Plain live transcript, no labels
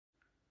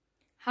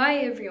Hi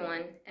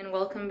everyone and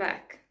welcome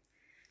back.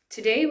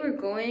 Today we're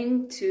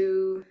going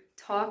to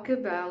talk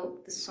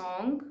about the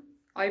song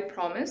I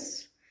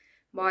Promise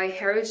by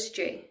Harris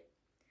J.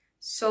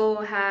 So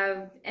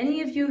have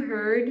any of you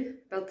heard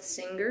about the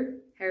singer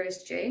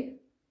Harris J?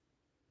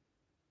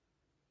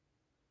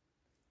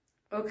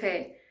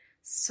 Okay,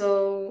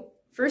 so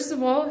first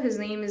of all, his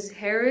name is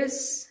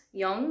Harris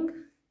Young,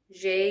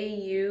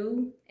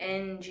 J-U-N-G.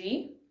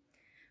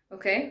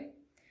 Okay,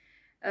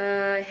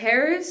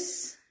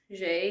 Harris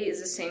J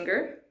is a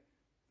singer.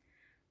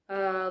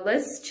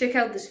 Let's check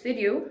out this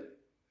video.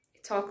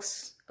 It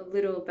talks a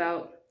little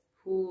about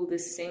who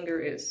this singer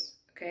is,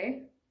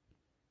 okay?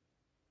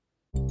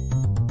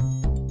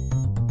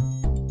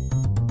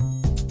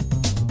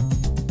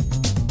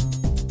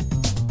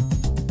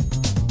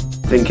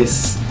 I think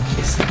it's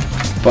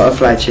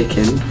butterfly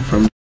chicken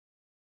from...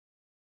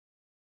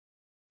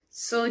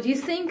 So do you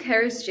think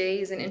Harris J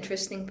is an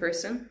interesting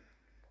person?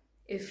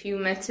 If you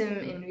met him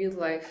in real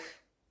life,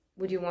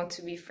 would you want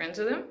to be friends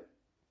with him?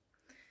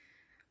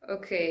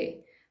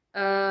 Okay,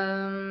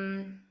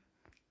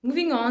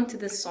 moving on to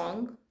the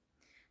song.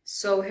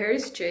 So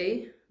Harris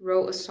J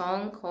wrote a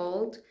song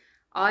called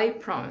I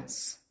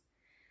Promise.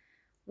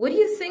 What do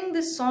you think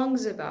this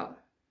song's about?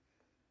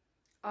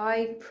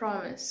 I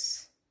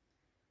promise.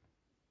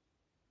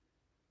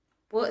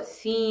 What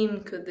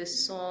theme could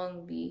this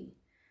song be?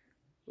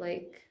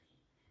 Like,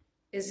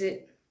 is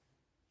it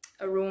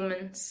a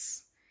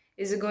romance?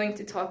 Is it going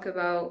to talk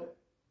about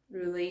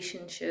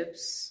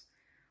relationships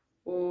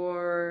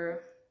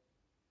or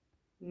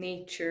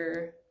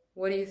nature?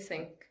 What do you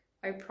think?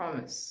 I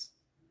promise.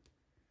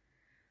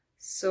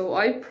 So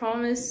I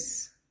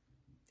promise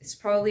it's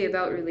probably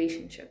about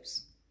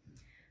relationships.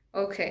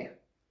 Okay.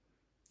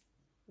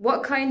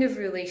 What kind of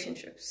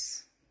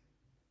relationships?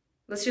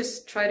 Let's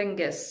just try to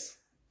guess,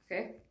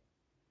 okay?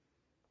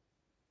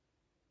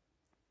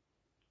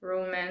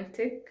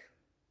 Romantic,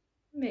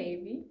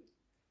 maybe.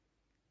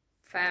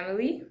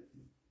 Family,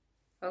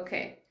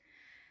 okay.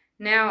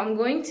 Now I'm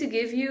going to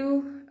give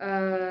you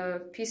a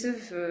piece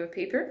of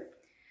paper.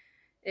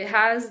 It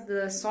has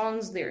the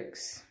song's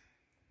lyrics.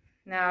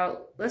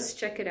 Now let's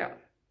check it out.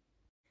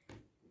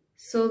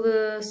 So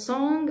the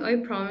song I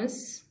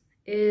Promise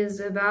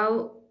is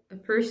about a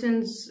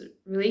person's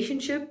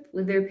relationship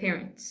with their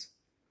parents.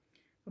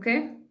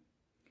 Okay?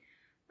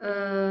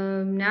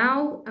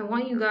 Now I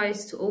want you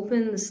guys to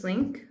open this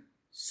link,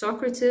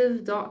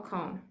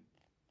 socrative.com.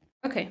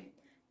 Okay,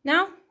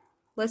 now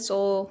let's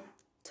all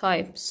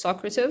type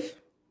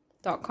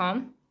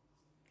socrative.com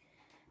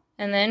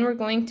and then we're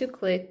going to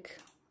click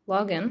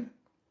login.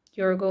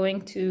 You're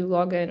going to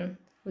log in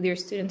with your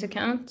student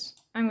account.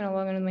 I'm going to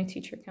log in with my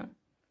teacher account.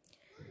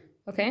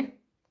 Okay,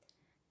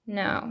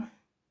 now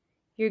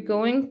you're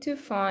going to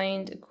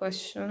find a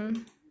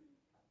question.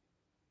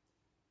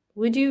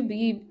 Would you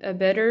be a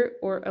better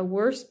or a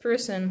worse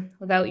person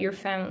without your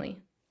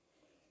family?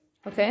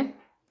 Okay,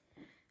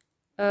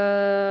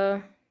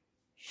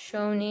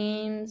 show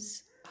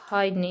names,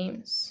 hide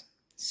names.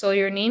 So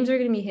your names are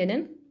going to be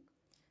hidden.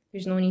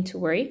 There's no need to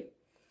worry.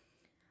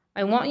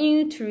 I want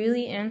you to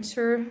really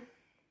answer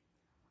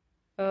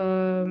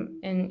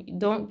and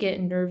don't get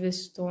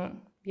nervous. Don't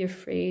be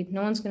afraid.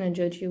 No one's going to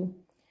judge you.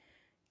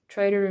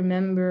 Try to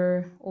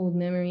remember old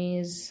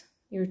memories,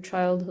 your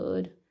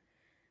childhood.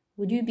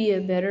 Would you be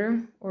a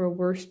better or a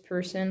worse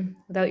person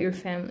without your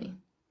family?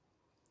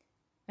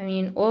 I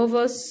mean, all of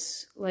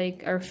us,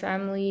 like our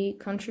family,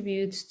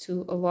 contributes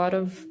to a lot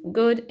of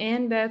good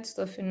and bad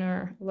stuff in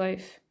our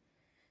life.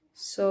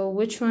 So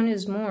which one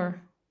is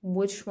more?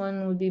 Which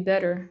one would be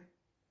better?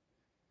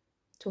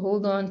 To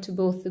hold on to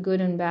both the good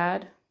and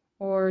bad,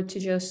 or to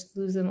just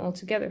lose them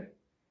altogether?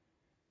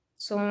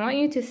 So I want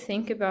you to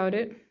think about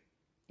it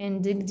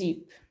and dig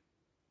deep.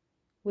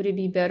 Would it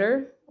be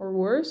better or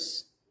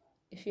worse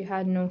if you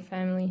had no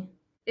family?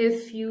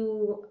 If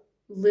you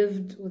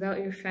lived without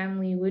your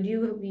family, would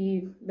you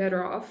be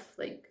better off?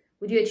 Like,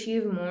 would you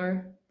achieve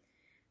more?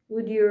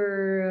 Would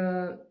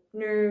your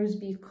nerves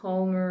be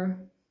calmer?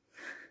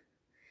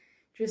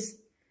 Just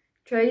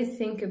try to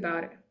think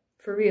about it,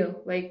 for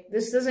real. Like,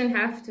 this doesn't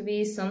have to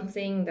be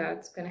something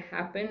that's gonna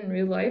happen in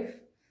real life.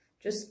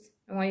 Just,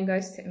 I want you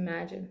guys to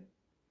imagine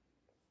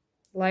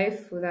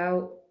life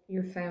without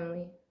your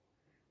family.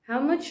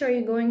 How much are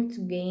you going to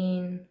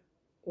gain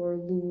or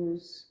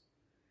lose?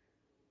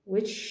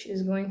 Which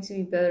is going to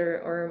be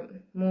better or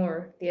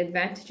more, the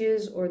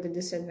advantages or the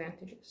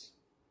disadvantages?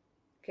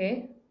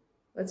 Okay,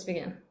 let's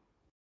begin.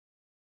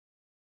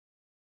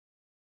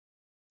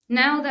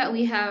 Now that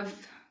we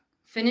have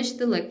finished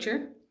the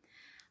lecture,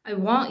 I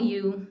want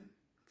you,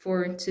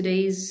 for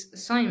today's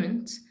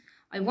assignment,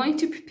 I want you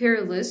to prepare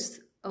a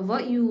list of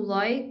what you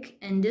like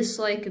and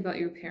dislike about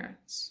your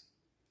parents.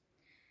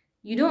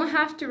 You don't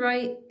have to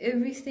write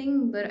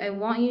everything, but I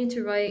want you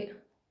to write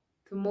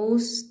the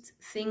most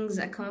things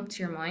that come up to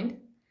your mind.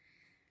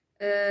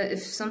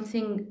 If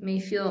something may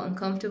feel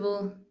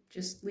uncomfortable,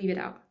 just leave it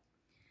out.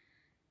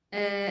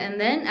 And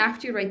then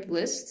after you write the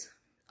list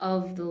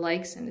of the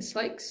likes and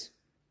dislikes,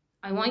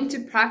 I want you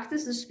to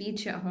practice the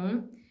speech at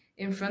home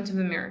in front of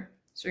a mirror.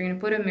 So you're gonna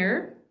put a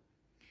mirror,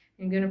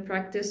 you're gonna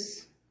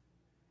practice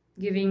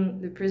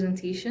giving the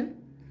presentation.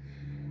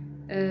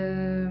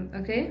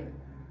 Okay?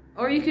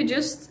 Or you could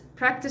just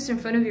practice in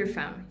front of your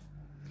family.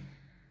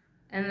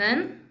 And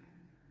then,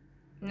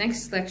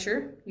 next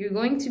lecture, you're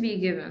going to be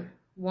given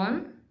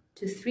 1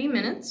 to 3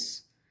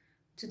 minutes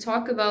to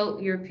talk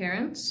about your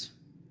parents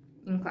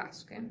in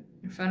class, okay?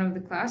 In front of the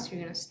class,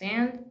 you're gonna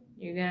stand,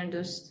 you're gonna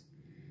just,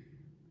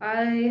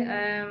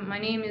 my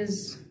name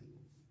is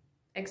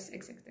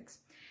XXXX,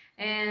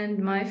 and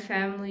my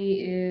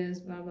family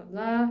is blah blah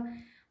blah.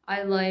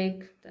 I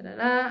like da da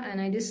da,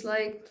 and I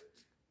dislike.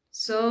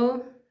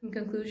 So, in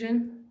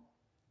conclusion,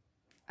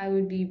 I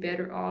would be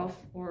better off,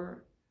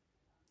 or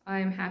I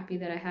am happy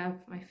that I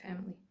have my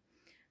family.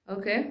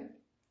 Okay?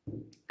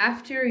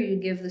 After you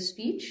give the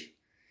speech,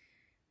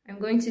 I'm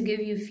going to give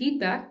you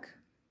feedback.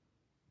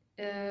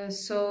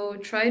 So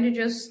try to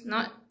just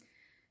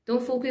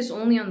don't focus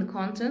only on the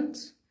content,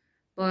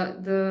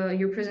 but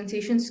your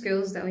presentation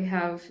skills that we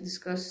have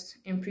discussed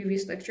in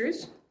previous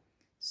lectures.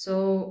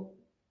 So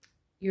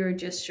your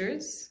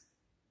gestures,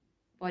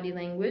 body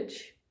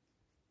language.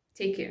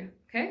 Take care,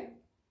 okay?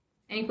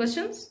 Any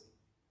questions?